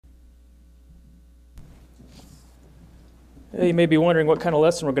You may be wondering what kind of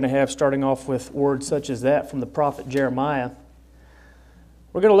lesson we're going to have, starting off with words such as that from the prophet Jeremiah.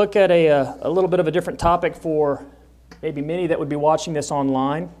 We're going to look at a little bit of a different topic for maybe many that would be watching this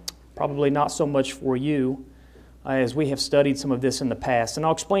online, probably not so much for you, as we have studied some of this in the past. And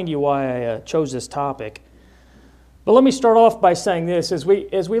I'll explain to you why I chose this topic. But let me start off by saying this. As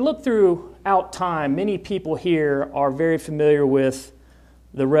we look throughout time, many people here are very familiar with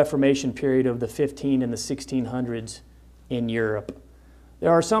the Reformation period of the 15 and the 1600s in Europe.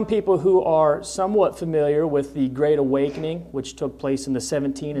 There are some people who are somewhat familiar with the Great Awakening, which took place in the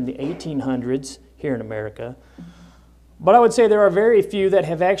 17 and the 1800s here in America. But I would say there are very few that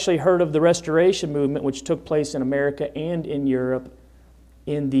have actually heard of the Restoration movement, which took place in America and in Europe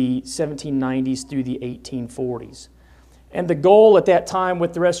in the 1790s through the 1840s. And the goal at that time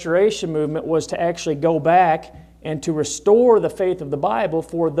with the Restoration movement was to actually go back and to restore the faith of the Bible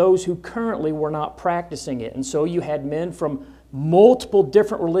for those who currently were not practicing it. And so you had men from multiple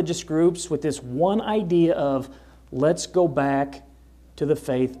different religious groups with this one idea of, let's go back to the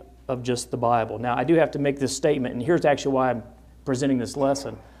faith of just the Bible. Now, I do have to make this statement, and here's actually why I'm presenting this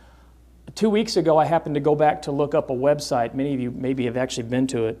lesson. 2 weeks ago, I happened to go back to look up a website. Many of you maybe have actually been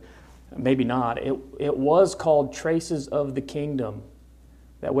to it, maybe not. It was called Traces of the Kingdom.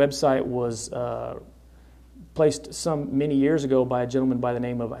 That website was placed many years ago by a gentleman by the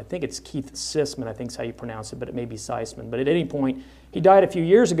name of, I think it's Keith Sisman, I think is how you pronounce it, but it may be Seisman. But at any point, he died a few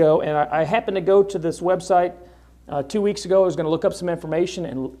years ago, and I happened to go to this website 2 weeks ago. I was going to look up some information,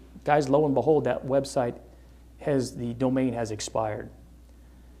 and guys, lo and behold, that website the domain has expired.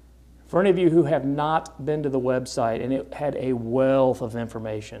 For any of you who have not been to the website, and it had a wealth of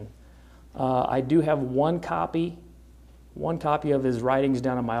information, I do have one copy of his writings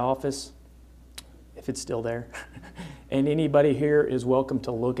down in my office, if it's still there. And anybody here is welcome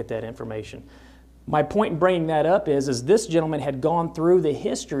to look at that information. My point in bringing that up is this gentleman had gone through the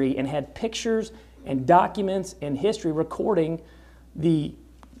history and had pictures and documents and history recording the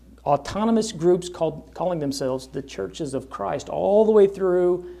autonomous groups calling themselves the Churches of Christ all the way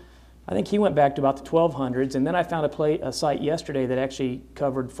through. I think he went back to about the 1200s, and then I found a site yesterday that actually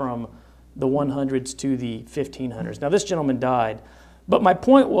covered from the 100s to the 1500s. Now, this gentleman died. But my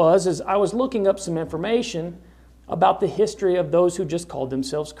point was I was looking up some information about the history of those who just called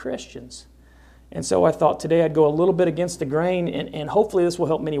themselves Christians. And so I thought today I'd go a little bit against the grain, and hopefully this will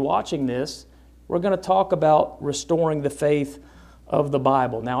help many watching this. We're going to talk about restoring the faith of the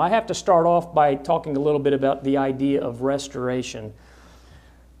Bible. Now, I have to start off by talking a little bit about the idea of restoration.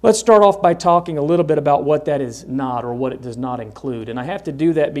 Let's start off by talking a little bit about what that is not, or what it does not include. And I have to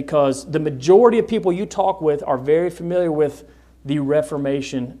do that because the majority of people you talk with are very familiar with the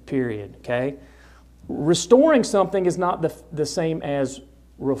Reformation period, okay? Restoring something is not the same as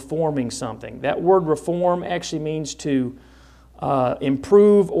reforming something. That word reform actually means to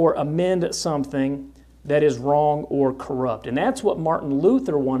improve or amend something that is wrong or corrupt. And that's what Martin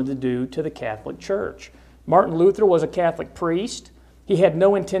Luther wanted to do to the Catholic Church. Martin Luther was a Catholic priest. He had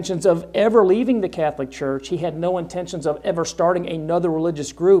no intentions of ever leaving the Catholic Church. He had no intentions of ever starting another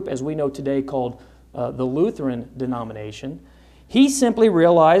religious group, as we know today, called the Lutheran denomination. He simply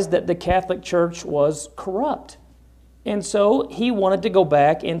realized that the Catholic Church was corrupt. And so he wanted to go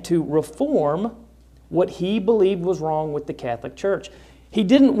back and to reform what he believed was wrong with the Catholic Church. He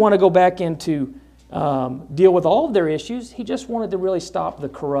didn't want to go back and to deal with all of their issues. He just wanted to really stop the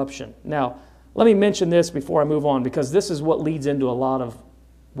corruption. Now, let me mention this before I move on, because this is what leads into a lot of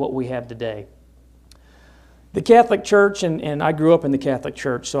what we have today. The Catholic Church, and I grew up in the Catholic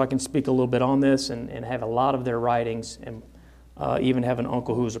Church, so I can speak a little bit on this and have a lot of their writings, and even have an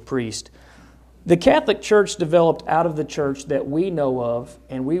uncle who was a priest. The Catholic Church developed out of the church that we know of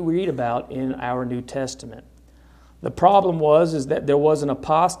and we read about in our New Testament. The problem was that there was an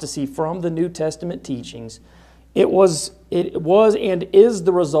apostasy from the New Testament teachings. It was and is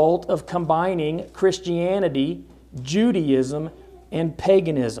the result of combining Christianity, Judaism, and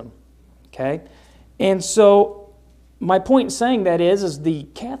paganism. Okay? And so my point in saying that is the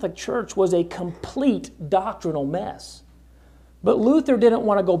Catholic Church was a complete doctrinal mess. But Luther didn't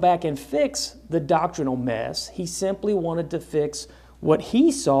want to go back and fix the doctrinal mess. He simply wanted to fix what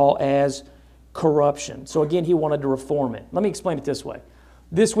he saw as corruption. So again, he wanted to reform it. Let me explain it this way.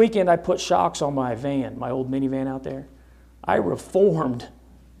 This weekend I put shocks on my van, my old minivan out there. I reformed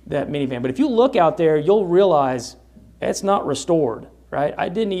that minivan. But if you look out there, you'll realize it's not restored, right? I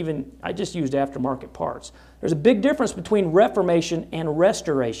just used aftermarket parts. There's a big difference between reformation and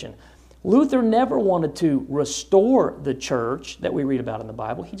restoration. Luther never wanted to restore the church that we read about in the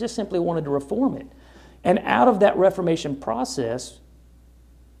Bible. He just simply wanted to reform it. And out of that Reformation process,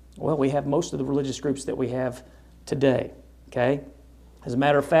 well, we have most of the religious groups that we have today. Okay? As a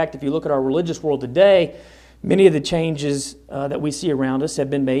matter of fact, if you look at our religious world today, many of the changes that we see around us have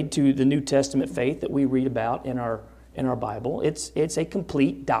been made to the New Testament faith that we read about in our Bible. It's a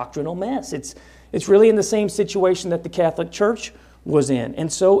complete doctrinal mess. It's really in the same situation that the Catholic Church was in.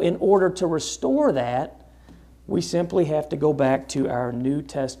 And so in order to restore that, we simply have to go back to our New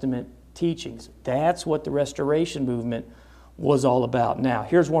Testament teachings. That's what the Restoration movement was all about. Now,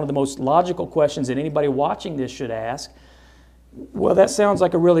 here's one of the most logical questions that anybody watching this should ask. Well, that sounds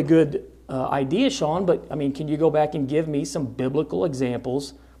like a really good idea, Sean, but I mean, can you go back and give me some biblical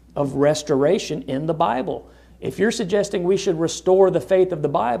examples of restoration in the Bible? If you're suggesting we should restore the faith of the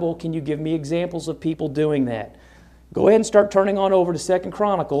Bible, can you give me examples of people doing that? Go ahead and start turning on over to 2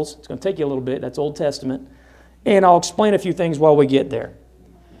 Chronicles. It's going to take you a little bit. That's Old Testament. And I'll explain a few things while we get there.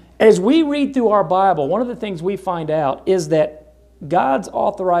 As we read through our Bible, one of the things we find out is that God's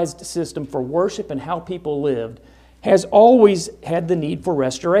authorized system for worship and how people lived has always had the need for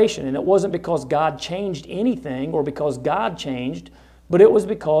restoration. And it wasn't because God changed anything or because God changed, but it was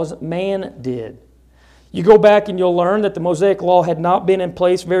because man did. You go back and you'll learn that the Mosaic Law had not been in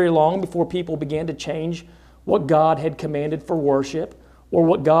place very long before people began to change what God had commanded for worship or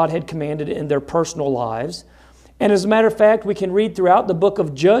what God had commanded in their personal lives. And as a matter of fact, we can read throughout the book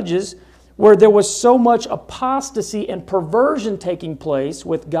of Judges where there was so much apostasy and perversion taking place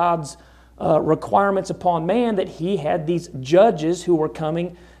with God's requirements upon man that he had these judges who were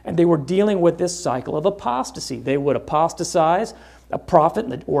coming and they were dealing with this cycle of apostasy. They would apostatize. A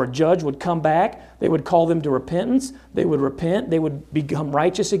prophet or a judge would come back. They would call them to repentance. They would repent. They would become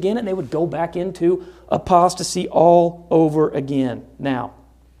righteous again, and they would go back into apostasy all over again. Now,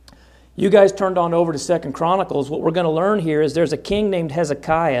 you guys turned on over to 2 Chronicles. What we're going to learn here is there's a king named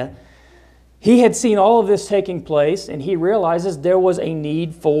Hezekiah. He had seen all of this taking place, and he realizes there was a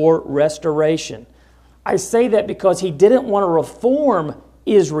need for restoration. I say that because he didn't want to reform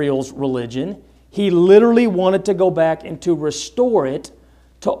Israel's religion. He literally wanted to go back and to restore it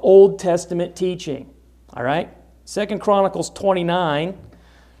to Old Testament teaching. All right? 2 Chronicles 29,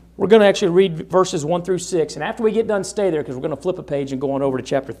 we're going to actually read verses 1 through 6. And after we get done, stay there because we're going to flip a page and go on over to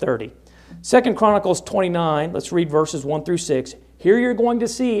chapter 30. 2 Chronicles 29, let's read verses 1 through 6. Here you're going to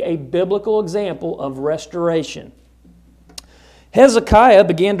see a biblical example of restoration. Hezekiah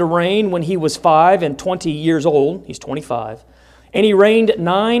began to reign when he was 25 years old. He's 25. And he reigned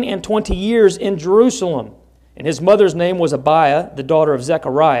 29 years in Jerusalem. And his mother's name was Abiah, the daughter of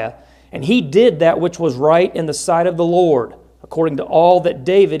Zechariah. And he did that which was right in the sight of the Lord, according to all that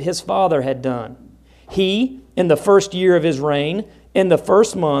David his father had done. He, in the first year of his reign, in the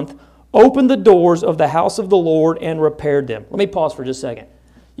first month, opened the doors of the house of the Lord and repaired them. Let me pause for just a second.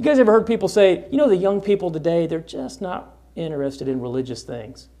 You guys ever heard people say, you know, the young people today, they're just not interested in religious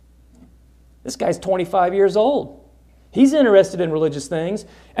things. This guy's 25 years old. He's interested in religious things.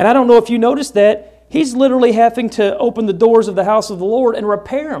 And I don't know if you noticed that. He's literally having to open the doors of the house of the Lord and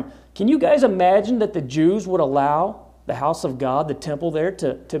repair them. Can you guys imagine that the Jews would allow the house of God, the temple there,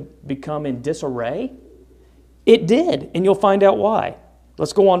 to become in disarray? It did, and you'll find out why.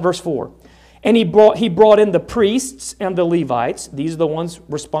 Let's go on, verse 4. And he brought in the priests and the Levites. These are the ones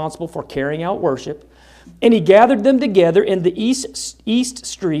responsible for carrying out worship. And he gathered them together in the east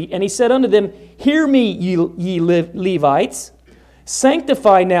street, and he said unto them, Hear me, ye Levites,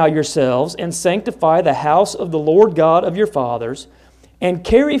 sanctify now yourselves, and sanctify the house of the Lord God of your fathers, and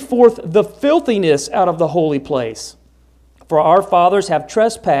carry forth the filthiness out of the holy place. For our fathers have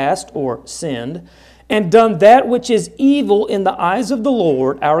trespassed, or sinned, and done that which is evil in the eyes of the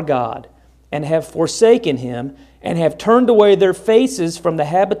Lord our God, and have forsaken him, and have turned away their faces from the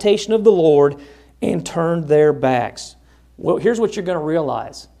habitation of the Lord, and turned their backs. Well, here's what you're going to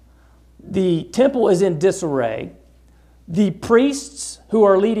realize. The temple is in disarray. The priests who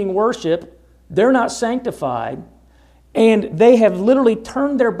are leading worship, they're not sanctified. And they have literally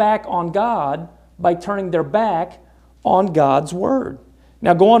turned their back on God by turning their back on God's Word.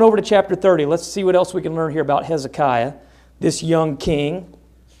 Now go on over to chapter 30. Let's see what else we can learn here about Hezekiah, this young king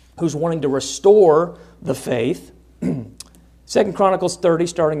who's wanting to restore the faith. 2 Chronicles 30,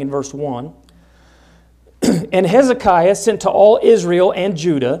 starting in verse 1. And Hezekiah sent to all Israel and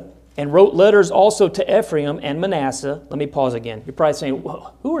Judah, and wrote letters also to Ephraim and Manasseh. Let me pause again. You're probably saying,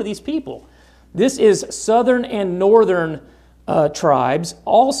 well, who are these people? This is southern and northern tribes,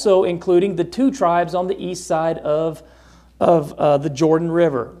 also including the 2 tribes on the east side of the Jordan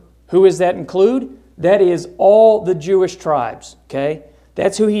River. Who does that include? That is all the Jewish tribes, okay?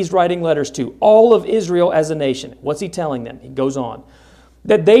 That's who he's writing letters to, all of Israel as a nation. What's he telling them? He goes on.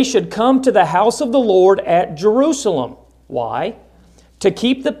 That they should come to the house of the Lord at Jerusalem. Why? To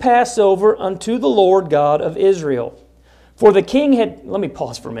keep the Passover unto the Lord God of Israel. For the king had, let me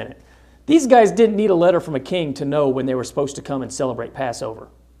pause for a minute. These guys didn't need a letter from a king to know when they were supposed to come and celebrate Passover.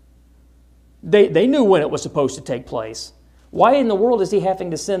 They knew when it was supposed to take place. Why in the world is he having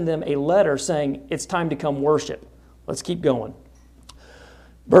to send them a letter saying it's time to come worship? Let's keep going.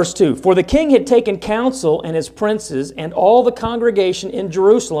 Verse 2, For the king had taken counsel and his princes and all the congregation in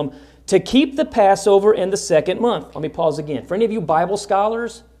Jerusalem to keep the Passover in the second month. Let me pause again. For any of you Bible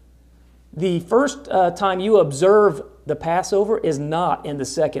scholars, the first time you observe the Passover is not in the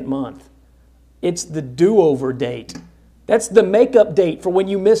second month. It's the do-over date. That's the makeup date for when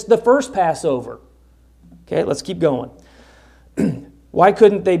you missed the first Passover. Okay, let's keep going. Why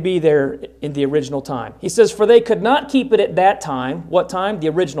couldn't they be there in the original time? He says, For they could not keep it at that time. What time? The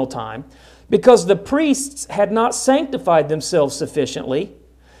original time. Because the priests had not sanctified themselves sufficiently,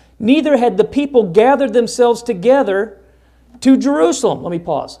 neither had the people gathered themselves together to Jerusalem. Let me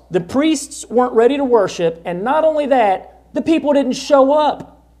pause. The priests weren't ready to worship, and not only that, the people didn't show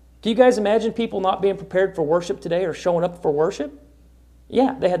up. Can you guys imagine people not being prepared for worship today or showing up for worship?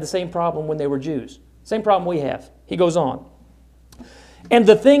 Yeah, they had the same problem when they were Jews. Same problem we have. He goes on. And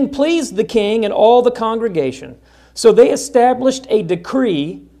the thing pleased the king and all the congregation. So they established a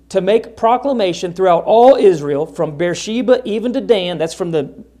decree to make proclamation throughout all Israel, from Beersheba even to Dan, that's from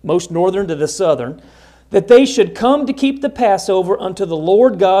the most northern to the southern, that they should come to keep the Passover unto the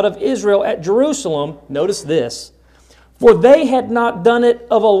Lord God of Israel at Jerusalem. Notice this. For they had not done it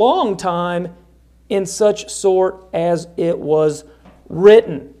of a long time in such sort as it was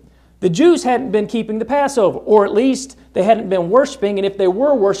written. The Jews hadn't been keeping the Passover, or at least they hadn't been worshiping, and if they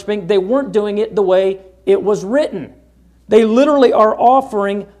were worshiping, they weren't doing it the way it was written. They literally are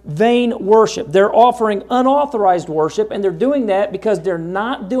offering vain worship. They're offering unauthorized worship, and they're doing that because they're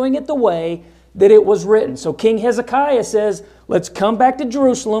not doing it the way that it was written. So King Hezekiah says, let's come back to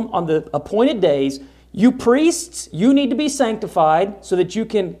Jerusalem on the appointed days. You priests, you need to be sanctified so that you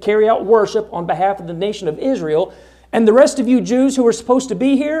can carry out worship on behalf of the nation of Israel. And the rest of you Jews who are supposed to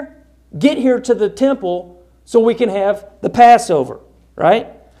be here, get here to the temple so we can have the Passover, right?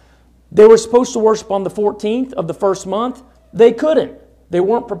 They were supposed to worship on the 14th of the first month. They couldn't. They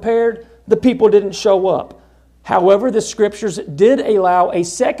weren't prepared. The people didn't show up. However, the Scriptures did allow a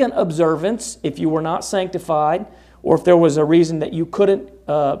second observance if you were not sanctified, or if there was a reason that you couldn't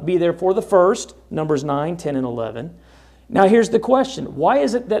be there for the first, Numbers 9, 10, and 11. Now here's the question. Why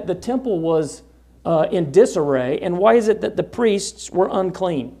is it that the temple was in disarray, and why is it that the priests were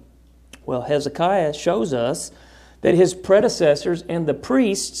unclean? Well, Hezekiah shows us that his predecessors and the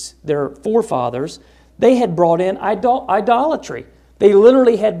priests, their forefathers, they had brought in idolatry. They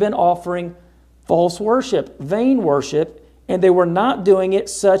literally had been offering false worship, vain worship, and they were not doing it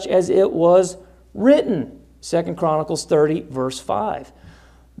such as it was written. 2 Chronicles 30, verse 5.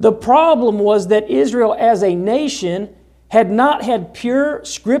 The problem was that Israel as a nation had not had pure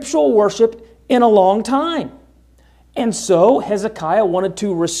scriptural worship in a long time. And so Hezekiah wanted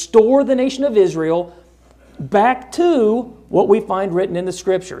to restore the nation of Israel back to what we find written in the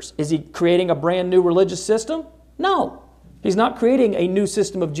Scriptures. Is he creating a brand new religious system? No. He's not creating a new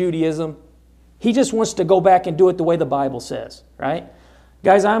system of Judaism. He just wants to go back and do it the way the Bible says, right?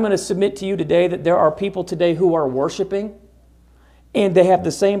 Guys, I'm going to submit to you today that there are people today who are worshiping, and they have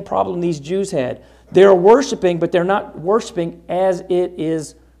the same problem these Jews had. They're worshiping, but they're not worshiping as it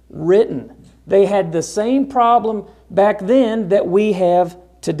is written. They had the same problem back then that we have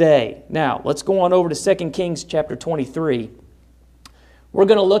today. Now, let's go on over to 2 Kings chapter 23. We're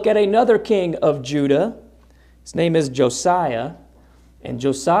going to look at another king of Judah. His name is Josiah. And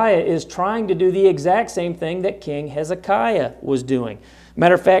Josiah is trying to do the exact same thing that King Hezekiah was doing.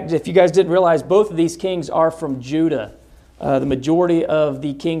 Matter of fact, if you guys didn't realize, both of these kings are from Judah. The majority of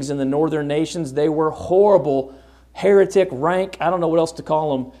the kings in the northern nations, they were horrible, heretic, rank, I don't know what else to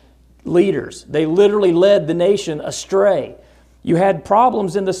call them, leaders. They literally led the nation astray. You had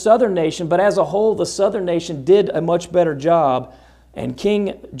problems in the southern nation, but as a whole, the southern nation did a much better job. And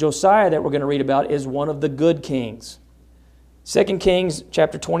King Josiah that we're going to read about is one of the good kings. 2 Kings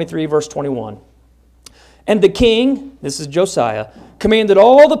chapter 23, verse 21. And the king, this is Josiah, commanded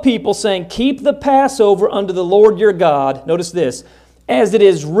all the people, saying, Keep the Passover unto the Lord your God. Notice this. As it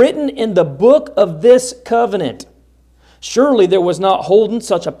is written in the book of this covenant. Surely there was not holden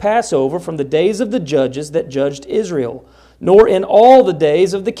such a Passover from the days of the judges that judged Israel, nor in all the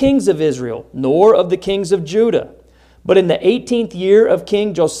days of the kings of Israel, nor of the kings of Judah. But in the 18th year of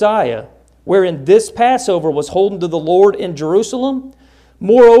King Josiah, wherein this Passover was holden to the Lord in Jerusalem,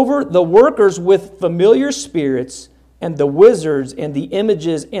 moreover, the workers with familiar spirits and the wizards and the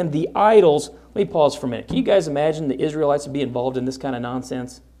images and the idols. Let me pause for a minute. Can you guys imagine the Israelites would be involved in this kind of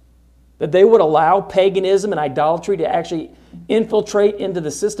nonsense? That they would allow paganism and idolatry to actually infiltrate into the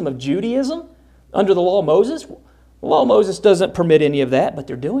system of Judaism under the law of Moses? The law of Moses doesn't permit any of that, but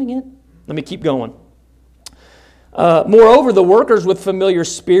they're doing it. Let me keep going. Moreover, the workers with familiar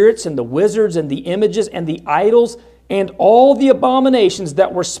spirits and the wizards and the images and the idols and all the abominations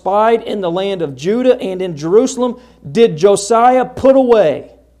that were spied in the land of Judah and in Jerusalem did Josiah put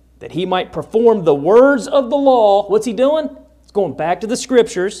away, that he might perform the words of the law. What's he doing? He's going back to the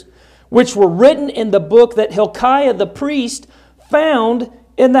Scriptures, which were written in the book that Hilkiah the priest found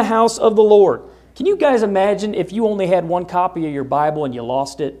in the house of the Lord. Can you guys imagine if you only had one copy of your Bible and you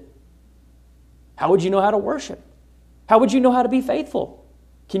lost it? How would you know how to worship? How would you know how to be faithful?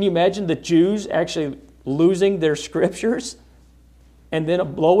 Can you imagine the Jews actually losing their Scriptures? And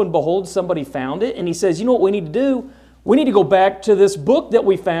then lo and behold, somebody found it. And he says, you know what we need to do? We need to go back to this book that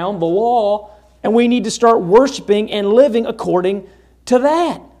we found, the law, and we need to start worshiping and living according to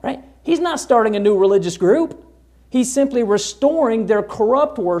that. Right? He's not starting a new religious group. He's simply restoring their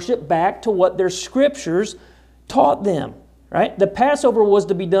corrupt worship back to what their Scriptures taught them. Right? The Passover was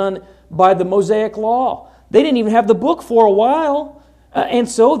to be done by the Mosaic Law. They didn't even have the book for a while, and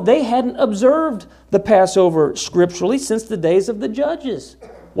so they hadn't observed the Passover scripturally since the days of the judges.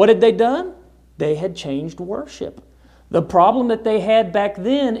 What had they done? They had changed worship. The problem that they had back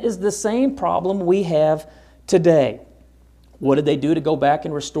then is the same problem we have today. What did they do to go back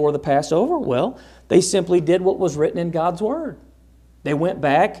and restore the Passover? Well, they simply did what was written in God's Word. They went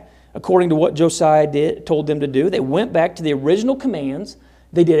back, according to what Josiah told them to do. They went back to the original commands.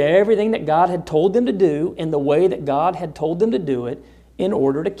 They did everything that God had told them to do in the way that God had told them to do it in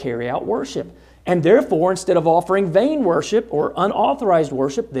order to carry out worship. And therefore, instead of offering vain worship or unauthorized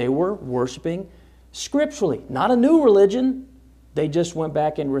worship, they were worshiping scripturally. Not a new religion. They just went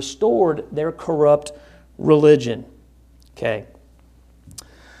back and restored their corrupt religion. Okay.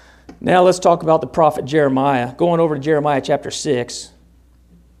 Now let's talk about the prophet Jeremiah. Going over to Jeremiah chapter 6.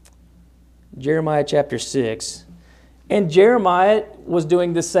 Jeremiah chapter 6. And Jeremiah was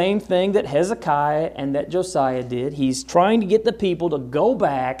doing the same thing that Hezekiah and that Josiah did. He's trying to get the people to go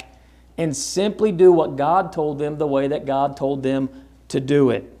back and simply do what God told them the way that God told them to do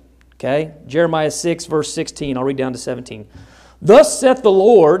it. Okay? Jeremiah 6, verse 16. I'll read down to 17. Thus saith the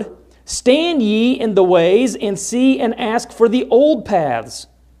Lord, stand ye in the ways, and see and ask for the old paths.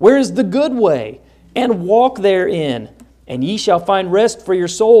 Where is the good way? And walk therein. And ye shall find rest for your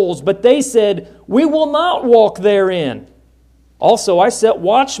souls. But they said, we will not walk therein. Also I set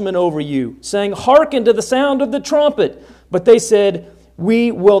watchmen over you, saying, hearken to the sound of the trumpet. But they said,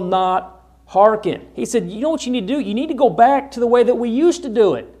 we will not hearken. He said, you know what you need to do? You need to go back to the way that we used to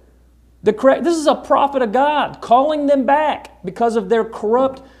do it. This is a prophet of God calling them back because of their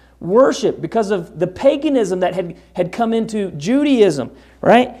corrupt worship, because of the paganism that had come into Judaism,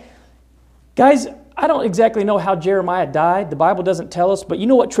 right? Guys, I don't exactly know how Jeremiah died. The Bible doesn't tell us, but you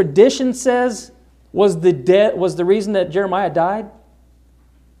know what tradition says was the reason that Jeremiah died?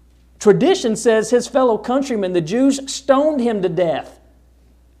 Tradition says his fellow countrymen, the Jews, stoned him to death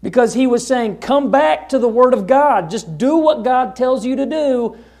because he was saying, come back to the Word of God. Just do what God tells you to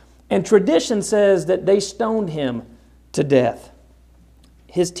do. And tradition says that they stoned him to death.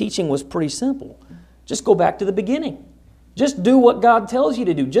 His teaching was pretty simple. Just go back to the beginning. Just do what God tells you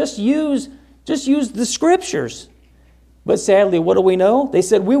to do. Just use the Scriptures. But sadly, what do we know? They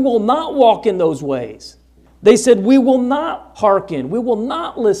said, we will not walk in those ways. They said, we will not hearken. We will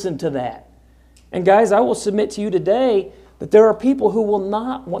not listen to that. And guys, I will submit to you today that there are people who will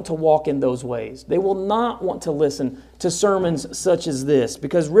not want to walk in those ways. They will not want to listen to sermons such as this,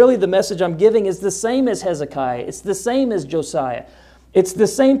 because really the message I'm giving is the same as Hezekiah. It's the same as Josiah. It's the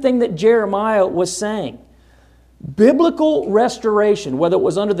same thing that Jeremiah was saying. Biblical restoration, whether it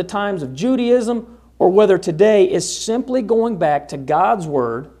was under the times of Judaism or whether today, is simply going back to God's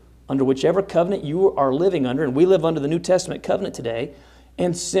Word, under whichever covenant you are living under, and we live under the New Testament covenant today,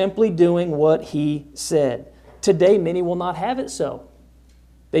 and simply doing what He said. Today, many will not have it so.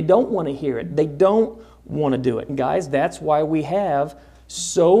 They don't want to hear it. They don't want to do it. And guys, that's why we have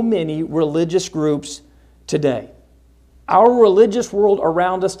so many religious groups today. Our religious world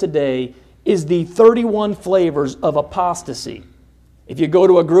around us today is the 31 flavors of apostasy. If you go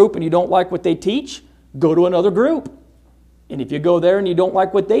to a group and you don't like what they teach, go to another group. And if you go there and you don't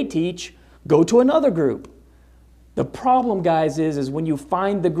like what they teach, go to another group. The problem, guys, is when you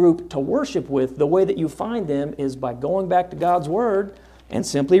find the group to worship with, the way that you find them is by going back to God's Word and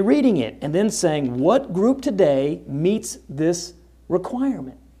simply reading it and then saying, what group today meets this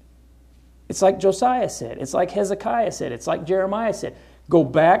requirement? It's like Josiah said. It's like Hezekiah said. It's like Jeremiah said. Go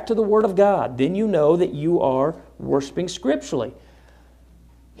back to the Word of God. Then you know that you are worshiping scripturally.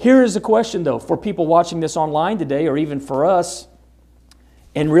 Here is a question, though, for people watching this online today, or even for us,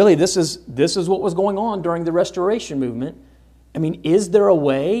 and really this is what was going on during the Restoration movement. I mean, is there a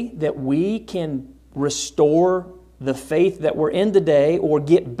way that we can restore the faith that we're in today or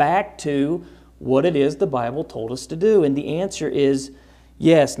get back to what it is the Bible told us to do? And the answer is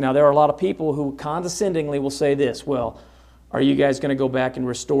yes. Now, there are a lot of people who condescendingly will say this, well, are you guys going to go back and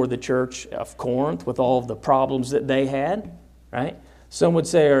restore the church of Corinth with all of the problems that they had? Right? Some would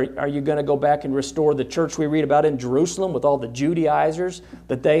say, are you going to go back and restore the church we read about in Jerusalem with all the Judaizers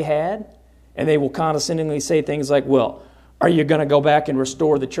that they had? And they will condescendingly say things like, well, are you going to go back and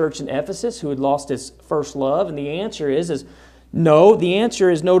restore the church in Ephesus who had lost its first love? And the answer is no. The answer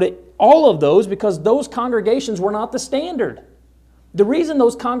is no to all of those, because those congregations were not the standard. The reason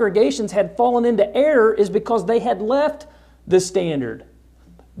those congregations had fallen into error is because they had left the standard.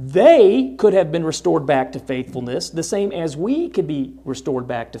 They could have been restored back to faithfulness, the same as we could be restored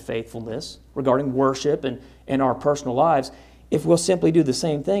back to faithfulness regarding worship and our personal lives, if we'll simply do the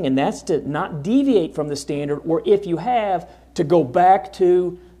same thing. And that's to not deviate from the standard, or if you have, to go back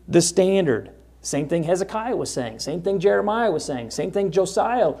to the standard. Same thing Hezekiah was saying. Same thing Jeremiah was saying. Same thing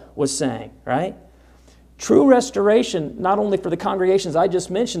Josiah was saying, right? True restoration, not only for the congregations I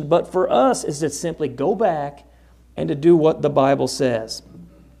just mentioned, but for us, is to simply go back and to do what the Bible says.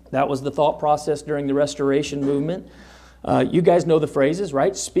 That was the thought process during the Restoration movement. You guys know the phrases,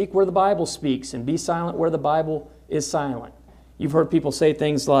 right? Speak where the Bible speaks and be silent where the Bible is silent. You've heard people say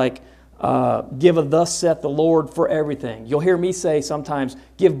things like, give a thus saith the Lord for everything. You'll hear me say sometimes,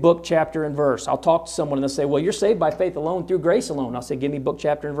 give book, chapter, and verse. I'll talk to someone and they'll say, well, you're saved by faith alone through grace alone. I'll say, give me book,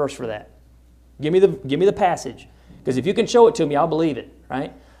 chapter, and verse for that. Give me the passage. Because if you can show it to me, I'll believe it,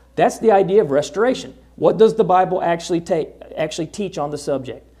 right? That's the idea of restoration. What does the Bible actually teach on the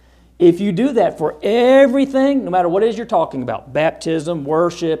subject? If you do that for everything, no matter what it is you're talking about, baptism,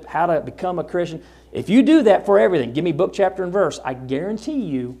 worship, how to become a Christian, if you do that for everything, give me book, chapter, and verse, I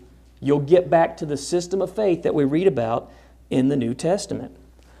guarantee you'll get back to the system of faith that we read about in the New Testament.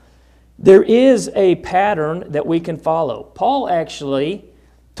 There is a pattern that we can follow. Paul actually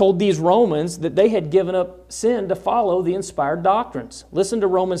told these Romans that they had given up sin to follow the inspired doctrines. Listen to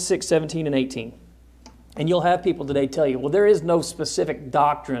Romans 6, 17 and 18. And you'll have people today tell you, well, there is no specific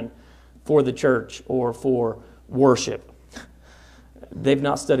doctrine for the church or for worship. They've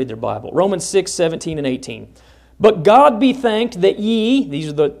not studied their Bible. Romans 6, 17 and 18. But God be thanked that ye, these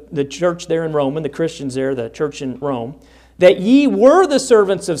are the church there in Rome, and the Christians there, the church in Rome, that ye were the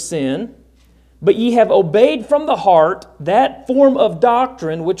servants of sin, but ye have obeyed from the heart that form of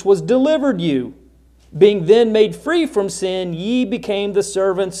doctrine which was delivered you. Being then made free from sin, ye became the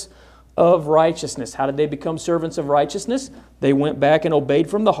servants of righteousness. How did they become servants of righteousness? They went back and obeyed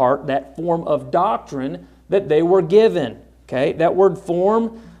from the heart that form of doctrine that they were given. Okay, that word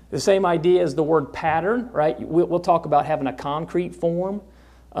form, the same idea as the word pattern, right? We'll talk about having a concrete form.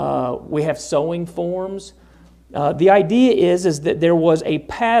 We have sewing forms. The idea is that there was a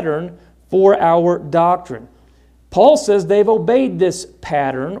pattern for our doctrine. Paul says they've obeyed this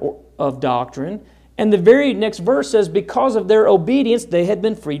pattern of doctrine, and the very next verse says because of their obedience they had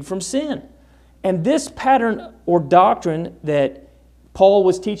been freed from sin. And this pattern or doctrine that Paul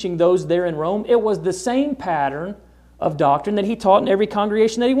was teaching those there in Rome, it was the same pattern of doctrine that he taught in every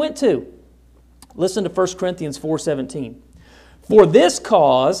congregation that he went to. Listen to 1 Corinthians 4:17. For this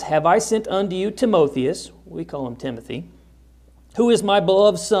cause have I sent unto you Timotheus, we call him Timothy, who is my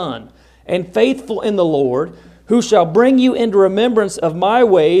beloved son, and faithful in the Lord, who shall bring you into remembrance of my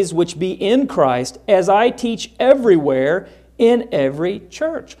ways which be in Christ, as I teach everywhere in every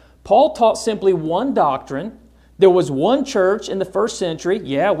church. Paul taught simply one doctrine. There was one church in the first century.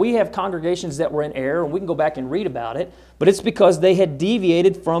 Yeah, we have congregations that were in error, and we can go back and read about it, but it's because they had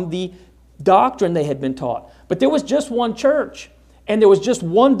deviated from the doctrine they had been taught. But there was just one church, and there was just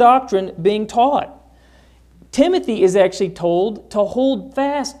one doctrine being taught. Timothy is actually told to hold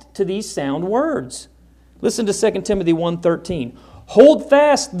fast to these sound words. Listen to 2 Timothy 1:13. Hold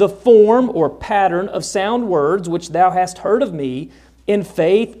fast the form or pattern of sound words which thou hast heard of me in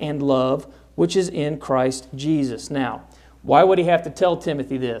faith and love which is in Christ Jesus. Now, why would he have to tell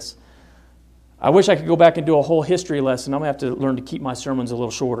Timothy this? I wish I could go back and do a whole history lesson. I'm going to have to learn to keep my sermons a little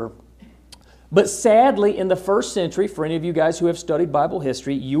shorter. But sadly, in the first century, for any of you guys who have studied Bible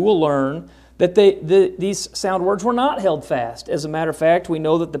history, you will learn that these sound words were not held fast. As a matter of fact, we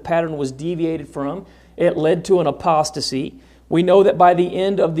know that the pattern was deviated from. It led to an apostasy. We know that by the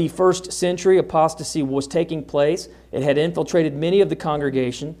end of the first century, apostasy was taking place. It had infiltrated many of the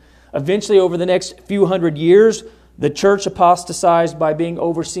congregation. Eventually, over the next few hundred years, the church apostatized by being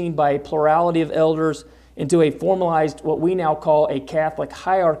overseen by a plurality of elders. into a formalized, what we now call a Catholic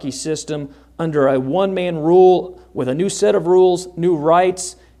hierarchy system under a one-man rule with a new set of rules, new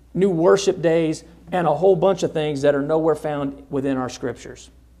rites, new worship days, and a whole bunch of things that are nowhere found within our scriptures.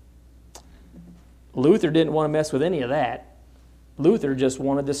 Luther didn't want to mess with any of that. Luther just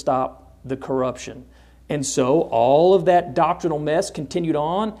wanted to stop the corruption. And so all of that doctrinal mess continued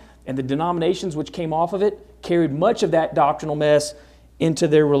on, and the denominations which came off of it carried much of that doctrinal mess into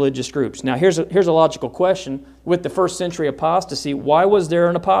their religious groups. Now here's a logical question. With the first century apostasy, why was there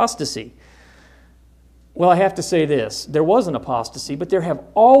an apostasy? Well, I have to say this. There was an apostasy, but there have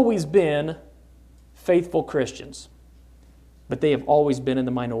always been faithful Christians. But they have always been in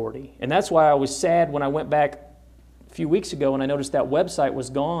the minority. And that's why I was sad when I went back a few weeks ago and I noticed that website was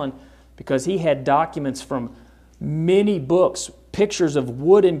gone, because he had documents from many books, pictures of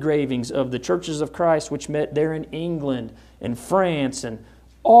wood engravings of the churches of Christ which met there in England and France and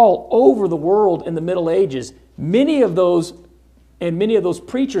all over the world in the Middle Ages. Many of those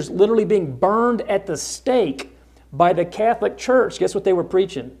preachers literally being burned at the stake by the Catholic Church. Guess what they were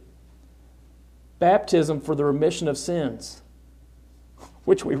preaching? Baptism for the remission of sins,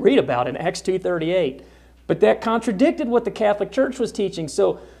 which we read about in Acts 2:38. But that contradicted what the Catholic Church was teaching.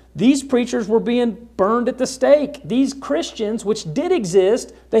 So these preachers were being burned at the stake. These Christians, which did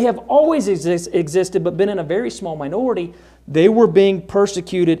exist, they have always existed, but been in a very small minority, they were being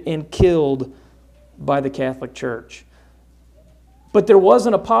persecuted and killed by the Catholic Church. But there was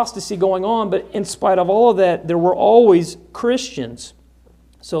an apostasy going on, but in spite of all of that, there were always Christians.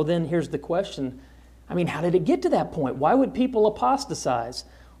 So then here's the question. How did it get to that point? Why would people apostatize?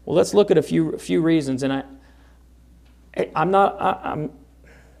 Well, let's look at a few reasons. And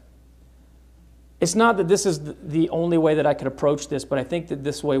it's not that this is the only way that I could approach this, but I think that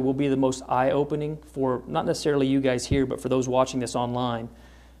this way will be the most eye-opening for not necessarily you guys here, but for those watching this online.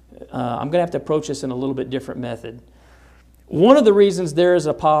 I'm going to have to approach this in a little bit different method. One of the reasons there is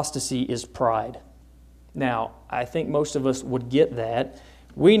apostasy is pride. Now, I think most of us would get that.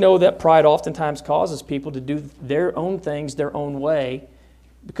 We know that pride oftentimes causes people to do their own things their own way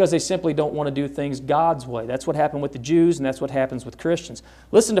because they simply don't want to do things God's way. That's what happened with the Jews, and that's what happens with Christians.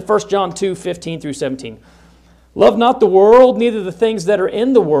 Listen to 1 John 2:15 through 17. Love not the world, neither the things that are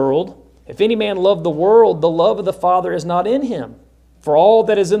in the world. If any man love the world, the love of the Father is not in him. For all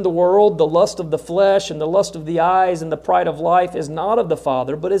that is in the world, the lust of the flesh and the lust of the eyes and the pride of life is not of the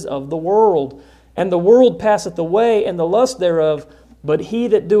Father, but is of the world. And the world passeth away, and the lust thereof, but he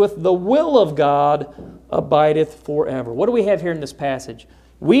that doeth the will of God abideth forever. What do we have here in this passage?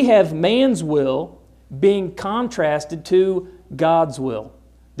 We have man's will being contrasted to God's will.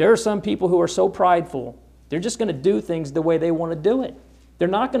 There are some people who are so prideful, they're just going to do things the way they want to do it. They're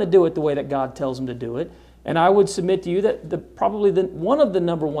not going to do it the way that God tells them to do it. And I would submit to you that one of the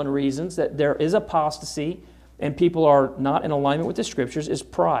number one reasons that there is apostasy and people are not in alignment with the Scriptures is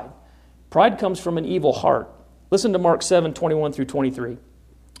pride. Pride comes from an evil heart. Listen to Mark 7:21 through 23.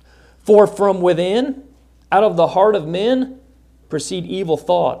 For from within, out of the heart of men, proceed evil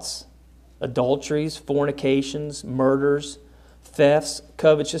thoughts, adulteries, fornications, murders, thefts,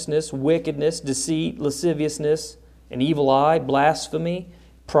 covetousness, wickedness, deceit, lasciviousness, an evil eye, blasphemy,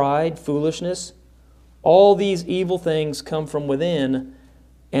 pride, foolishness. All these evil things come from within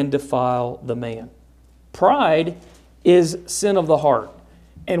and defile the man. Pride is sin of the heart.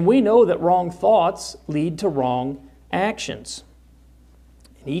 And we know that wrong thoughts lead to wrong actions.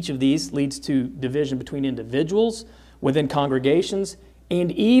 And each of these leads to division between individuals, within congregations,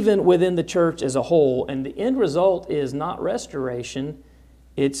 and even within the church as a whole. And the end result is not restoration,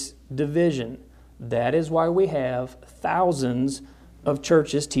 it's division. That is why we have thousands of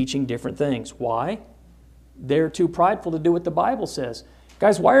churches teaching different things. Why? They're too prideful to do what the Bible says.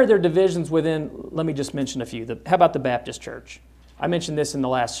 Guys, why are there divisions within, let me just mention a few. How about the Baptist church? I mentioned this in the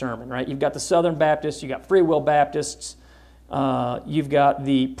last sermon, right? You've got the Southern Baptists, you've got Free Will Baptists, you've got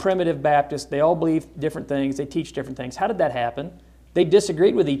the Primitive Baptists. They all believe different things. They teach different things. How did that happen? They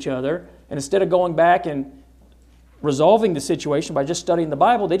disagreed with each other, and instead of going back and resolving the situation by just studying the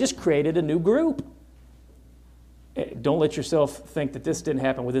Bible, they just created a new group. Don't let yourself think that this didn't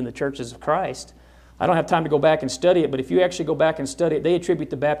happen within the churches of Christ. I don't have time to go back and study it, but if you actually go back and study it, they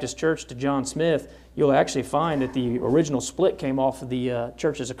attribute the Baptist church to John Smith. You'll actually find that the original split came off of the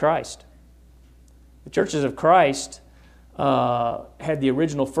churches of Christ. The churches of Christ had the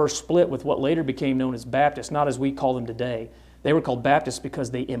original first split with what later became known as Baptists, not as we call them today. They were called Baptists because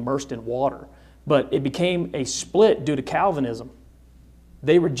they immersed in water. But it became a split due to Calvinism.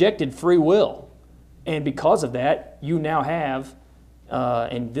 They rejected free will. And because of that, you now have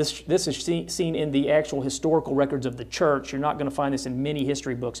And this is seen in the actual historical records of the church. You're not going to find this in many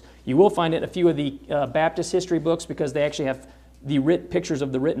history books. You will find it in a few of the Baptist history books because they actually have the pictures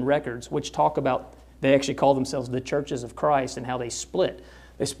of the written records, which talk about, they actually call themselves the churches of Christ and how they split.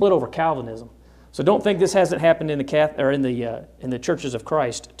 They split over Calvinism. So don't think this hasn't happened in the churches of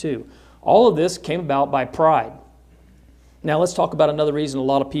Christ too. All of this came about by pride. Now let's talk about another reason a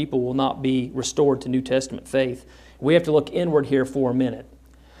lot of people will not be restored to New Testament faith. We have to look inward here for a minute.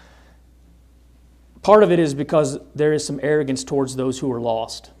 Part of it is because there is some arrogance towards those who are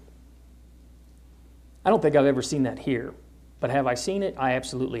lost. I don't think I've ever seen that here, but have I seen it? I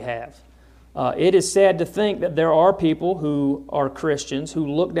absolutely have. It is sad to think that there are people who are Christians who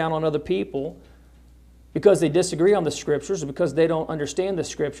look down on other people because they disagree on the Scriptures or because they don't understand the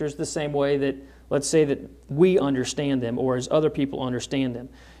Scriptures the same way that, let's say, that we understand them or as other people understand them.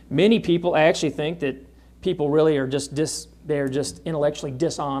 Many people actually think that people really are they're just intellectually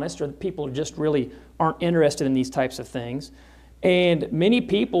dishonest, or people just really aren't interested in these types of things. And many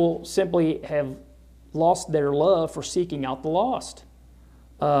people simply have lost their love for seeking out the lost.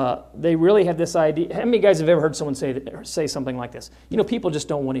 They really have this idea. How many guys have ever heard someone say something like this? You know, people just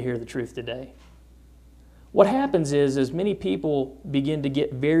don't want to hear the truth today. What happens is many people begin to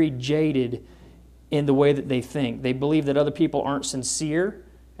get very jaded in the way that they think. They believe that other people aren't sincere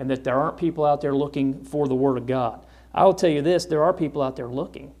and that there aren't people out there looking for the Word of God. I will tell you this, there are people out there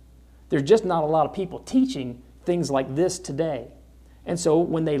looking. There's just not a lot of people teaching things like this today. And so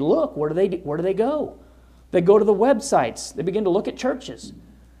when they look, where do they go? They go to the websites. They begin to look at churches.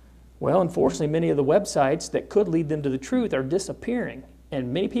 Well, unfortunately, many of the websites that could lead them to the truth are disappearing.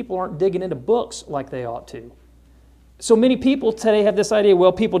 And many people aren't digging into books like they ought to. So many people today have this idea,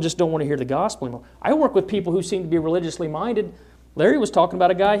 well, people just don't want to hear the gospel anymore. I work with people who seem to be religiously minded. Larry was talking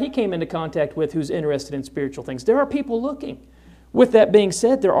about a guy he came into contact with who's interested in spiritual things. There are people looking. With that being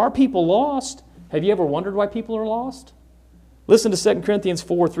said, there are people lost. Have you ever wondered why people are lost? Listen to 2 Corinthians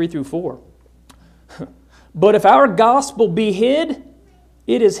 4, 3 through 4. But if our gospel be hid,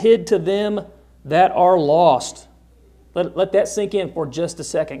 it is hid to them that are lost. Let that sink in for just a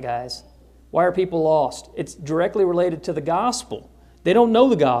second, guys. Why are people lost? It's directly related to the gospel. They don't know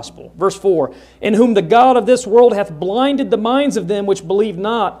the gospel. Verse 4, in whom the God of this world hath blinded the minds of them which believe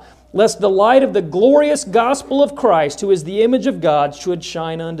not, lest the light of the glorious gospel of Christ, who is the image of God, should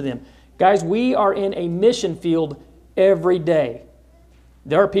shine unto them. Guys, we are in a mission field every day.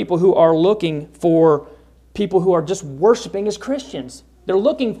 There are people who are looking for people who are just worshiping as Christians. They're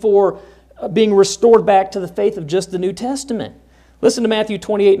looking for being restored back to the faith of just the New Testament. Listen to Matthew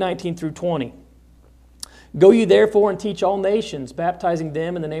 28, 19 through 20. Go ye therefore and teach all nations, baptizing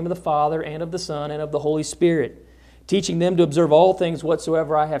them in the name of the Father and of the Son and of the Holy Spirit, teaching them to observe all things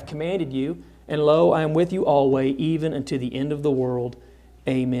whatsoever I have commanded you. And lo, I am with you always, even unto the end of the world.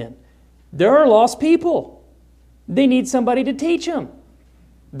 Amen. There are lost people. They need somebody to teach them.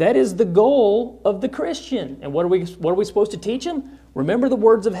 That is the goal of the Christian. And what are we supposed to teach them? Remember the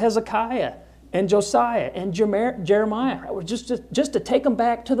words of Hezekiah and Josiah and Jeremiah. Just to take them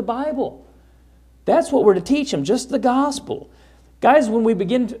back to the Bible. That's what we're to teach them, just the gospel. Guys, when we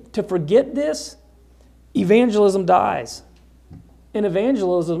begin to forget this, evangelism dies. And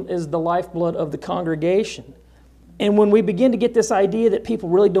evangelism is the lifeblood of the congregation. And when we begin to get this idea that people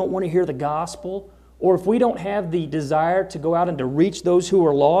really don't want to hear the gospel, or if we don't have the desire to go out and to reach those who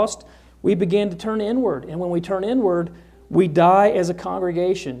are lost, we begin to turn inward. And when we turn inward, we die as a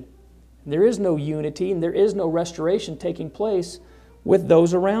congregation. There is no unity and there is no restoration taking place with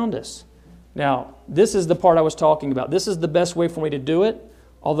those around us. Now, this is the part I was talking about. This is the best way for me to do it,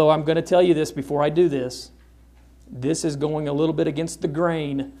 although I'm going to tell you this before I do this. This is going a little bit against the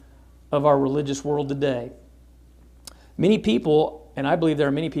grain of our religious world today. Many people, and I believe there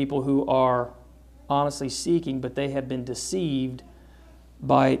are many people who are honestly seeking, but they have been deceived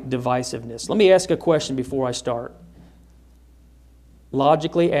by divisiveness. Let me ask a question before I start.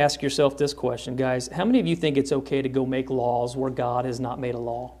 Logically ask yourself this question, guys. How many of you think it's okay to go make laws where God has not made a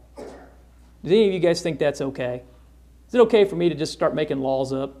law? Do any of you guys think that's okay? Is it okay for me to just start making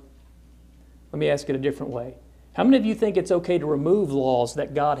laws up? Let me ask it a different way. How many of you think it's okay to remove laws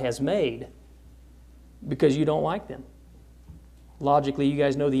that God has made because you don't like them? Logically, you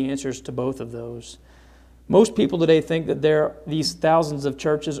guys know the answers to both of those. Most people today think that there are these thousands of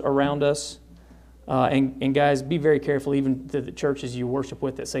churches around us. And guys, be very careful even to the churches you worship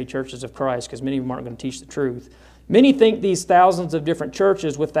with that say churches of Christ, because many of them aren't going to teach the truth. Many think these thousands of different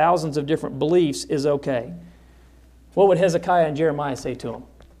churches with thousands of different beliefs is okay. What would Hezekiah and Jeremiah say to them?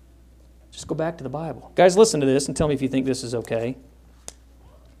 Just go back to the Bible. Guys, listen to this and tell me if you think this is okay.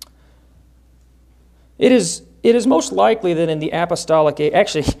 It is it is most likely that in the apostolic age,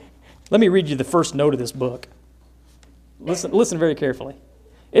 actually, let me read you the first note of this book. Listen very carefully.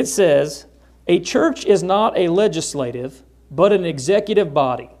 It says, a church is not a legislative, but an executive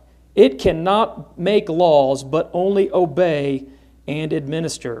body. It cannot make laws, but only obey and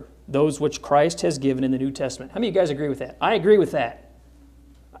administer those which Christ has given in the New Testament. How many of you guys agree with that? I agree with that.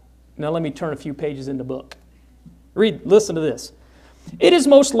 Now let me turn a few pages in the book. Listen to this. It is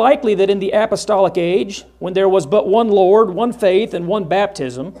most likely that in the apostolic age, when there was but one Lord, one faith, and one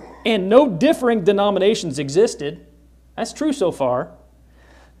baptism, and no differing denominations existed, that's true so far,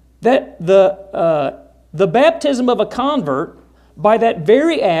 that the baptism of a convert by that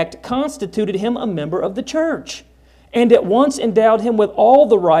very act constituted him a member of the church, and at once endowed him with all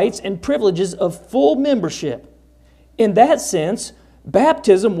the rights and privileges of full membership. In that sense,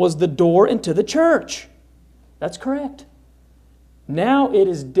 baptism was the door into the church. That's correct. Now it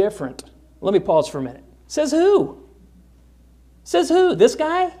is different. Let me pause for a minute. Says who? Says who? This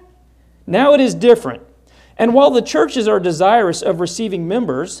guy? Now it is different. And while the churches are desirous of receiving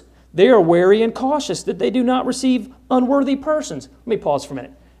members, they are wary and cautious that they do not receive unworthy persons. Let me pause for a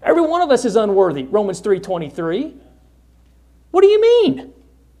minute. Every one of us is unworthy. Romans 3:23. What do you mean?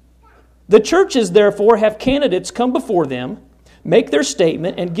 The churches, therefore, have candidates come before them, make their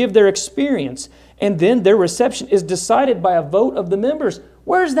statement, and give their experience, and then their reception is decided by a vote of the members.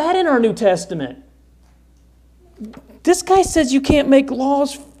 Where's that in our New Testament? This guy says you can't make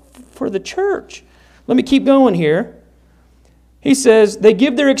laws for the church. Let me keep going here. He says, they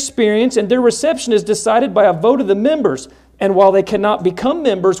give their experience and their reception is decided by a vote of the members. And while they cannot become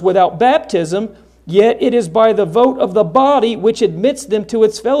members without baptism, yet it is by the vote of the body which admits them to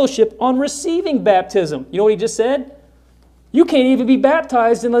its fellowship on receiving baptism. You know what he just said? You can't even be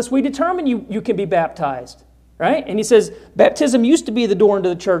baptized unless we determine you can be baptized. Right? And he says, baptism used to be the door into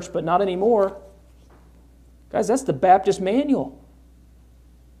the church, but not anymore. Guys, that's the Baptist manual.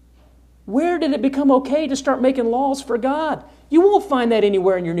 Where did it become okay to start making laws for God? You won't find that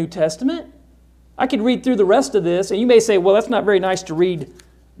anywhere in your New Testament. I could read through the rest of this, and you may say, well, that's not very nice to read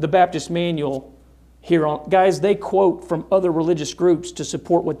the Baptist manual here on. Guys, they quote from other religious groups to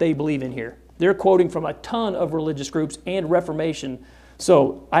support what they believe in here. They're quoting from a ton of religious groups and Reformation.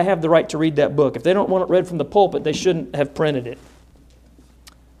 So I have the right to read that book. If they don't want it read from the pulpit, they shouldn't have printed it.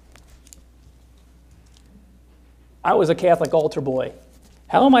 I was a Catholic altar boy.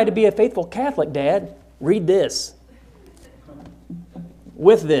 How am I to be a faithful Catholic, Dad? Read this.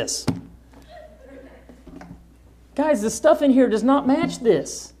 With this. Guys, the stuff in here does not match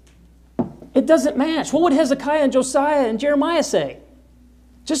this. It doesn't match. What would Hezekiah and Josiah and Jeremiah say?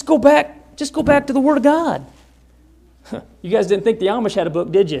 Just go back to the Word of God. You guys didn't think the Amish had a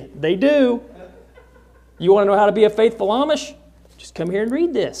book, did you? They do. You want to know how to be a faithful Amish? Just come here and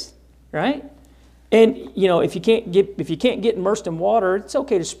read this, right? And you know, if you can't get immersed in water, it's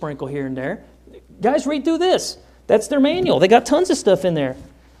okay to sprinkle here and there. Guys, read through this. That's their manual. They got tons of stuff in there.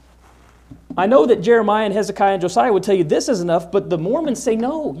 I know that Jeremiah and Hezekiah and Josiah would tell you this is enough, but the Mormons say,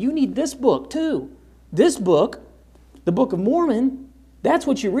 no, you need this book too. This book, the Book of Mormon, that's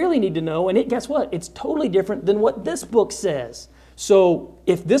what you really need to know. And guess what? It's totally different than what this book says. So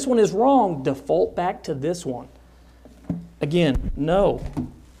if this one is wrong, default back to this one. Again, no.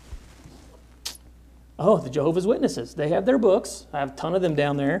 Oh, the Jehovah's Witnesses. They have their books. I have a ton of them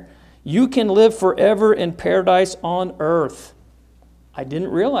down there. You can live forever in paradise on earth. I didn't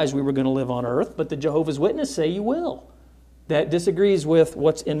realize we were going to live on earth, but the Jehovah's Witnesses say you will. That disagrees with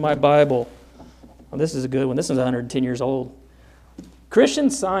what's in my Bible. Well, this is a good one. This is 110 years old.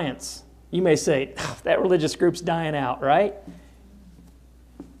 Christian Science. You may say, that religious group's dying out, right?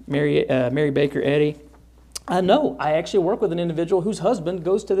 Mary Baker Eddy. No, I actually work with an individual whose husband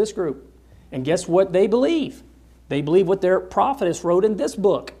goes to this group. And guess what they believe? They believe what their prophetess wrote in this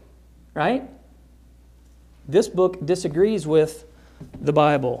book, right? This book disagrees with the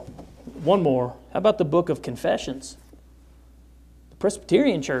Bible. One more. How about the Book of Confessions? The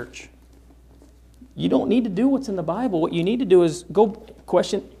Presbyterian Church. You don't need to do what's in the Bible. What you need to do is go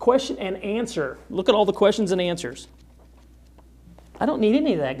question and answer. Look at all the questions and answers. I don't need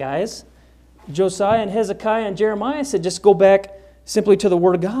any of that, guys. Josiah and Hezekiah and Jeremiah said just go back simply to the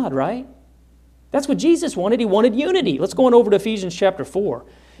Word of God, right? That's what Jesus wanted. He wanted unity. Let's go on over to Ephesians chapter 4.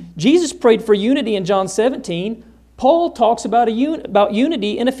 Jesus prayed for unity in John 17. Paul talks about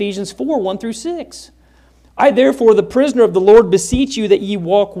unity in Ephesians 4, 1 through 6. I therefore, the prisoner of the Lord, beseech you that ye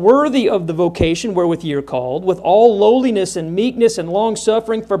walk worthy of the vocation wherewith ye are called, with all lowliness and meekness and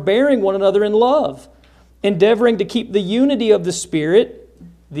long-suffering, forbearing one another in love, endeavoring to keep the unity of the Spirit.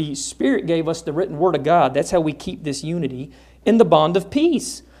 The Spirit gave us the written Word of God. That's how we keep this unity in the bond of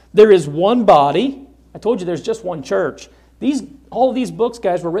peace. There is one body I told you there's just one church. All of these books,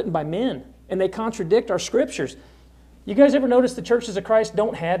 guys, were written by men, and they contradict our scriptures. You guys ever notice the churches of Christ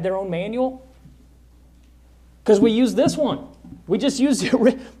don't have their own manual? Because we use this one. We just use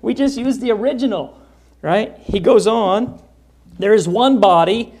the original, right? He goes on, there is one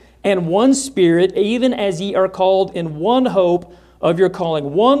body and one Spirit, even as ye are called in one hope of your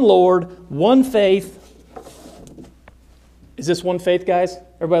calling, one Lord, one faith. Is this one faith, guys?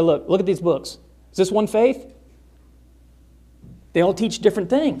 Everybody look at these books. Is this one faith? They all teach different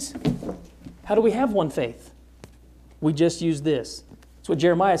things. How do we have one faith? We just use this. It's what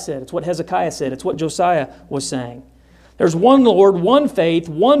Jeremiah said. It's what Hezekiah said. It's what Josiah was saying. There's one Lord, one faith,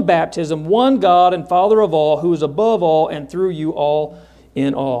 one baptism, one God and Father of all, who is above all and through you all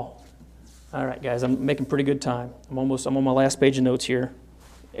in all. All right, guys, I'm making pretty good time. I'm on my last page of notes here.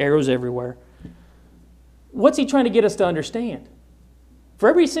 Arrows everywhere. What's he trying to get us to understand? For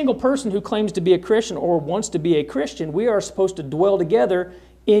every single person who claims to be a Christian or wants to be a Christian, we are supposed to dwell together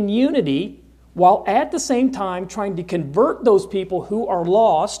in unity while at the same time trying to convert those people who are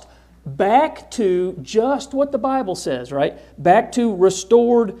lost back to just what the Bible says, right? Back to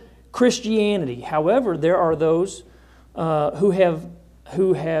restored Christianity. However, there are those who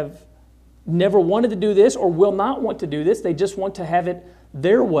have never wanted to do this or will not want to do this. They just want to have it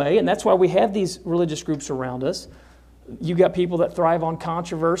their way, and that's why we have these religious groups around us. You got people that thrive on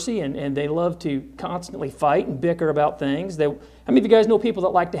controversy, and they love to constantly fight and bicker about things. How many of you guys know people that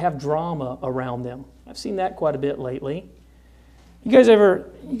like to have drama around them? I've seen that quite a bit lately. You guys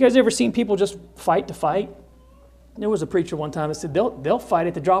ever seen people just fight to fight? There was a preacher one time that said they'll fight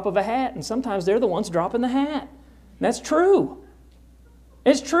at the drop of a hat, and sometimes they're the ones dropping the hat. And that's true.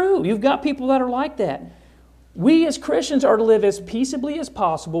 It's true. You've got people that are like that. We as Christians are to live as peaceably as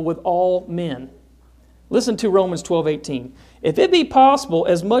possible with all men. Listen to Romans 12:18. If it be possible,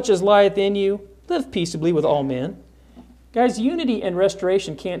 as much as lieth in you, live peaceably with all men. Guys, unity and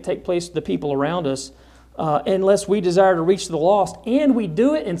restoration can't take place with the people around us unless we desire to reach the lost. And we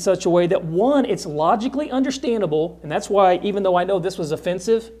do it in such a way that, one, it's logically understandable. And that's why, even though I know this was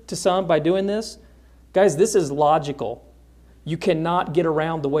offensive to some by doing this, guys, this is logical. You cannot get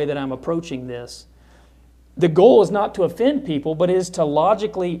around the way that I'm approaching this. The goal is not to offend people, but is to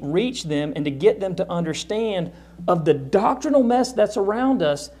logically reach them and to get them to understand of the doctrinal mess that's around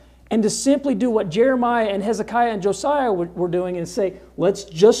us, and to simply do what Jeremiah and Hezekiah and Josiah were doing and say, let's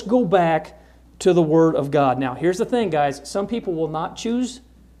just go back to the Word of God. Now, here's the thing, guys. Some people will not choose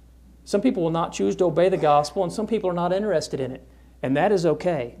to obey the gospel, and some people are not interested in it. And that is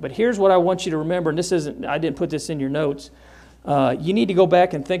okay. But here's what I want you to remember, and I didn't put this in your notes. You need to go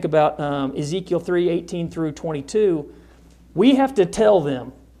back and think about Ezekiel 3:18 through 22. We have to tell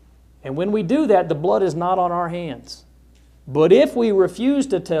them. And when we do that, the blood is not on our hands. But if we refuse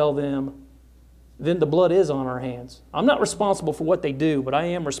to tell them, then the blood is on our hands. I'm not responsible for what they do, but I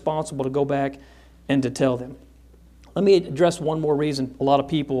am responsible to go back and to tell them. Let me address one more reason a lot of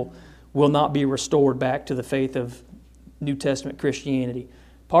people will not be restored back to the faith of New Testament Christianity.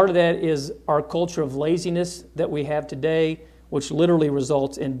 Part of that is our culture of laziness that we have today, which literally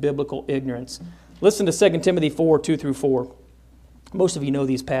results in biblical ignorance. Listen to 2 Timothy 4:2 through 4. Most of you know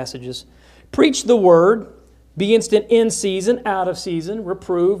these passages. Preach the word, be instant in season, out of season,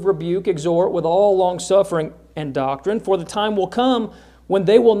 reprove, rebuke, exhort with all longsuffering and doctrine, for the time will come when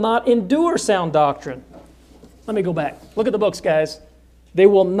they will not endure sound doctrine. Let me go back. Look at the books, guys. They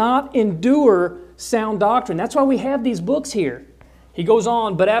will not endure sound doctrine. That's why we have these books here. He goes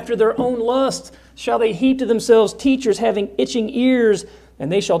on, but after their own lust shall they heap to themselves teachers having itching ears,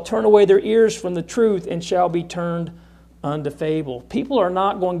 and they shall turn away their ears from the truth and shall be turned unto fable. People are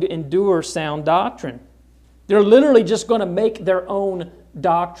not going to endure sound doctrine. They're literally just going to make their own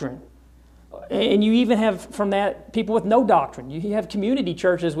doctrine. And you even have from that people with no doctrine. You have community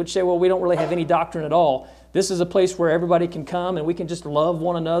churches which say, well, we don't really have any doctrine at all. This is a place where everybody can come and we can just love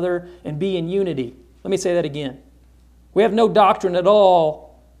one another and be in unity. Let me say that again. We have no doctrine at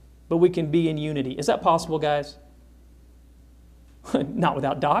all, but we can be in unity. Is that possible, guys? Not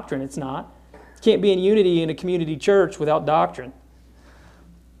without doctrine, it's not. You can't be in unity in a community church without doctrine.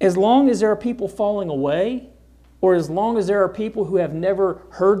 As long as there are people falling away, or as long as there are people who have never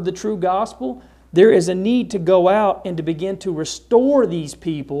heard the true gospel, there is a need to go out and to begin to restore these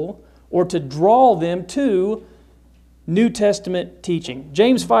people or to draw them to New Testament teaching.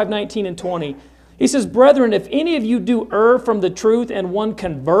 James 5:19 and 20. He says, brethren, if any of you do err from the truth and one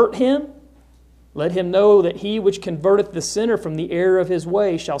convert him, let him know that he which converteth the sinner from the error of his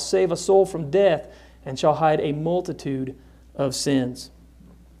way shall save a soul from death and shall hide a multitude of sins.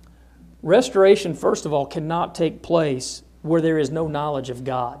 Restoration, first of all, cannot take place where there is no knowledge of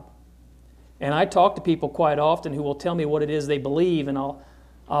God. And I talk to people quite often who will tell me what it is they believe, and I'll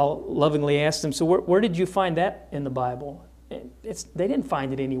lovingly ask them, so where did you find that in the Bible? They didn't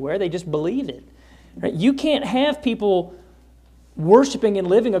find it anywhere. They just believed it. Right? You can't have people worshiping and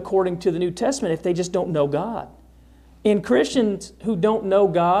living according to the New Testament if they just don't know God. And Christians who don't know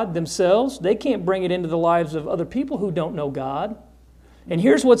God themselves, they can't bring it into the lives of other people who don't know God. And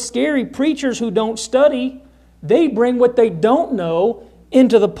here's what's scary. Preachers who don't study, they bring what they don't know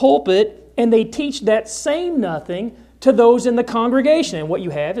into the pulpit, and they teach that same nothing to those in the congregation. And what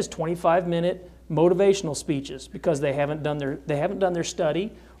you have is 25-minute motivational speeches because they haven't done their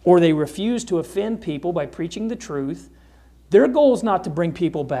study, or they refuse to offend people by preaching the truth. Their goal is not to bring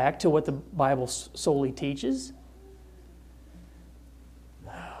people back to what the Bible solely teaches.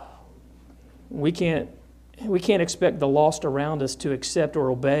 We can't expect the lost around us to accept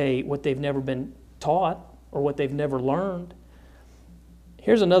or obey what they've never been taught or what they've never learned.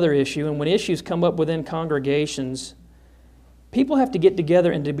 Here's another issue, and when issues come up within congregations, people have to get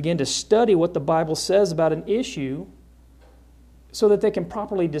together and to begin to study what the Bible says about an issue so that they can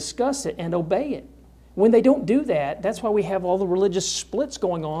properly discuss it and obey it. When they don't do that, that's why we have all the religious splits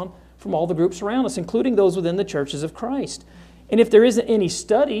going on from all the groups around us, including those within the churches of Christ. And if there isn't any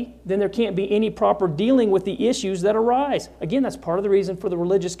study, then there can't be any proper dealing with the issues that arise. Again, that's part of the reason for the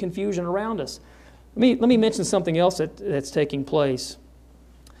religious confusion around us. Let me mention something else that's taking place.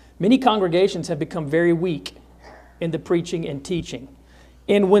 Many congregations have become very weak in the preaching and teaching.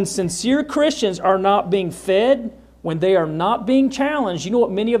 And when sincere Christians are not being fed, when they are not being challenged, you know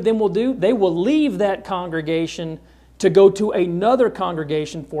what many of them will do? They will leave that congregation to go to another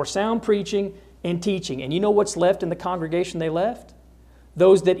congregation for sound preaching and teaching. And you know what's left in the congregation they left?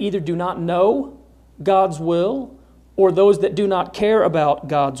 Those that either do not know God's will or those that do not care about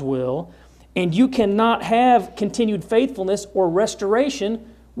God's will. And you cannot have continued faithfulness or restoration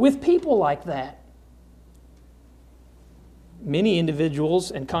with people like that. Many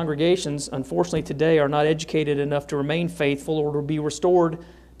individuals and congregations, unfortunately today, are not educated enough to remain faithful or to be restored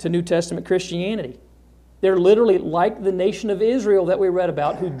to New Testament Christianity. They're literally like the nation of Israel that we read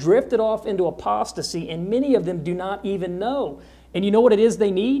about, who drifted off into apostasy, and many of them do not even know. And you know what it is they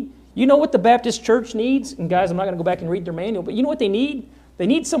need? You know what the Baptist church needs? And guys, I'm not going to go back and read their manual, but you know what they need? They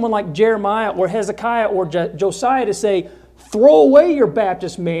need someone like Jeremiah or Hezekiah or Josiah to say, throw away your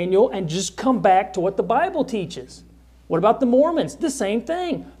Baptist manual and just come back to what the Bible teaches. What about the Mormons? The same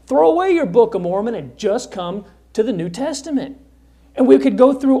thing. Throw away your Book of Mormon and just come to the New Testament. And we could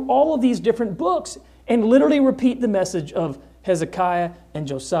go through all of these different books and literally repeat the message of Hezekiah and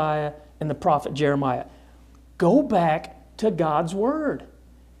Josiah and the prophet Jeremiah. Go back to God's Word.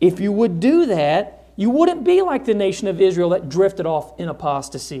 If you would do that, you wouldn't be like the nation of Israel that drifted off in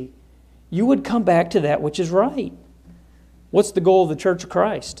apostasy. You would come back to that which is right. What's the goal of the Church of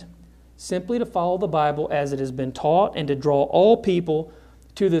Christ? Simply to follow the Bible as it has been taught and to draw all people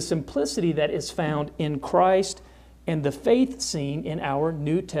to the simplicity that is found in Christ and the faith seen in our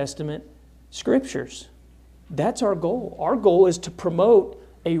New Testament Scriptures. That's our goal. Our goal is to promote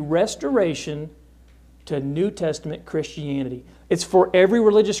a restoration to New Testament Christianity. It's for every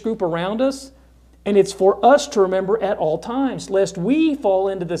religious group around us, and it's for us to remember at all times, lest we fall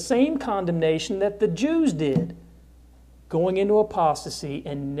into the same condemnation that the Jews did, going into apostasy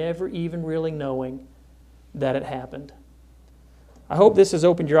and never even really knowing that it happened. I hope this has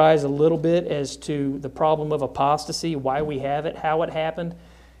opened your eyes a little bit as to the problem of apostasy, why we have it, how it happened.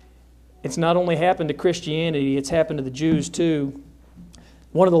 It's not only happened to Christianity, it's happened to the Jews too.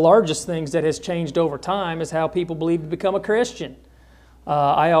 One of the largest things that has changed over time is how people believe to become a Christian.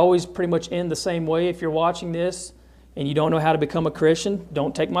 I always pretty much end the same way. If you're watching this and you don't know how to become a Christian,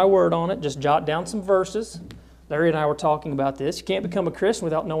 don't take my word on it. Just jot down some verses. Larry and I were talking about this. You can't become a Christian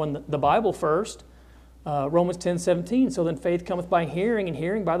without knowing the Bible first. Romans 10:17, so then faith cometh by hearing, and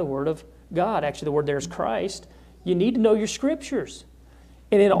hearing by the word of God. Actually, the word there is Christ. You need to know your Scriptures.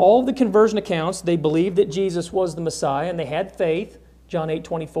 And in all of the conversion accounts, they believed that Jesus was the Messiah, and they had faith, John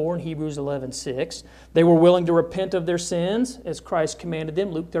 8:24 and Hebrews 11:6. They were willing to repent of their sins, as Christ commanded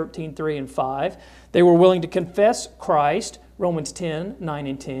them, Luke 13:3 and 5. They were willing to confess Christ, Romans 10:9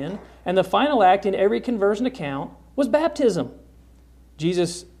 and 10. And the final act in every conversion account was baptism.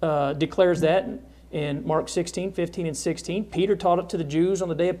 Jesus declares that in Mark 16:15 and 16. Peter taught it to the Jews on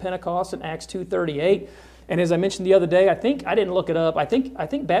the day of Pentecost in Acts 2:38. And as I mentioned the other day, I didn't look it up. I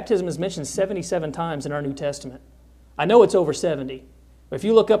think baptism is mentioned 77 times in our New Testament. I know it's over 70. But if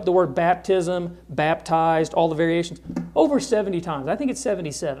you look up the word baptism, baptized, all the variations, over 70 times. I think it's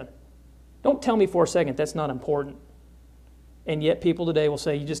 77. Don't tell me for a second that's not important. And yet people today will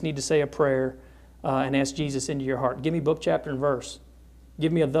say you just need to say a prayer and ask Jesus into your heart. Give me book, chapter, and verse.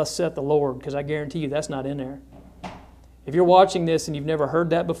 Give me a thus saith the Lord, because I guarantee you that's not in there. If you're watching this and you've never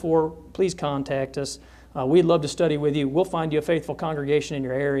heard that before, please contact us. We'd love to study with you. We'll find you a faithful congregation in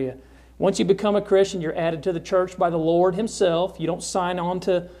your area. Once you become a Christian, you're added to the church by the Lord Himself. You don't sign on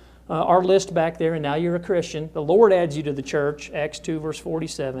to our list back there and now you're a Christian. The Lord adds you to the church, Acts 2 verse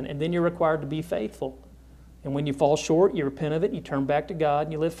 47, and then you're required to be faithful. And when you fall short, you repent of it, you turn back to God,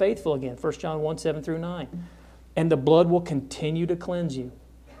 and you live faithful again. 1 John 1, 7 through 9. And the blood will continue to cleanse you.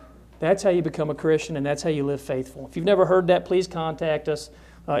 That's how you become a Christian, and that's how you live faithful. If you've never heard that, please contact us.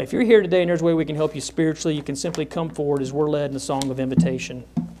 If you're here today and there's a way we can help you spiritually, you can simply come forward as we're led in the song of invitation.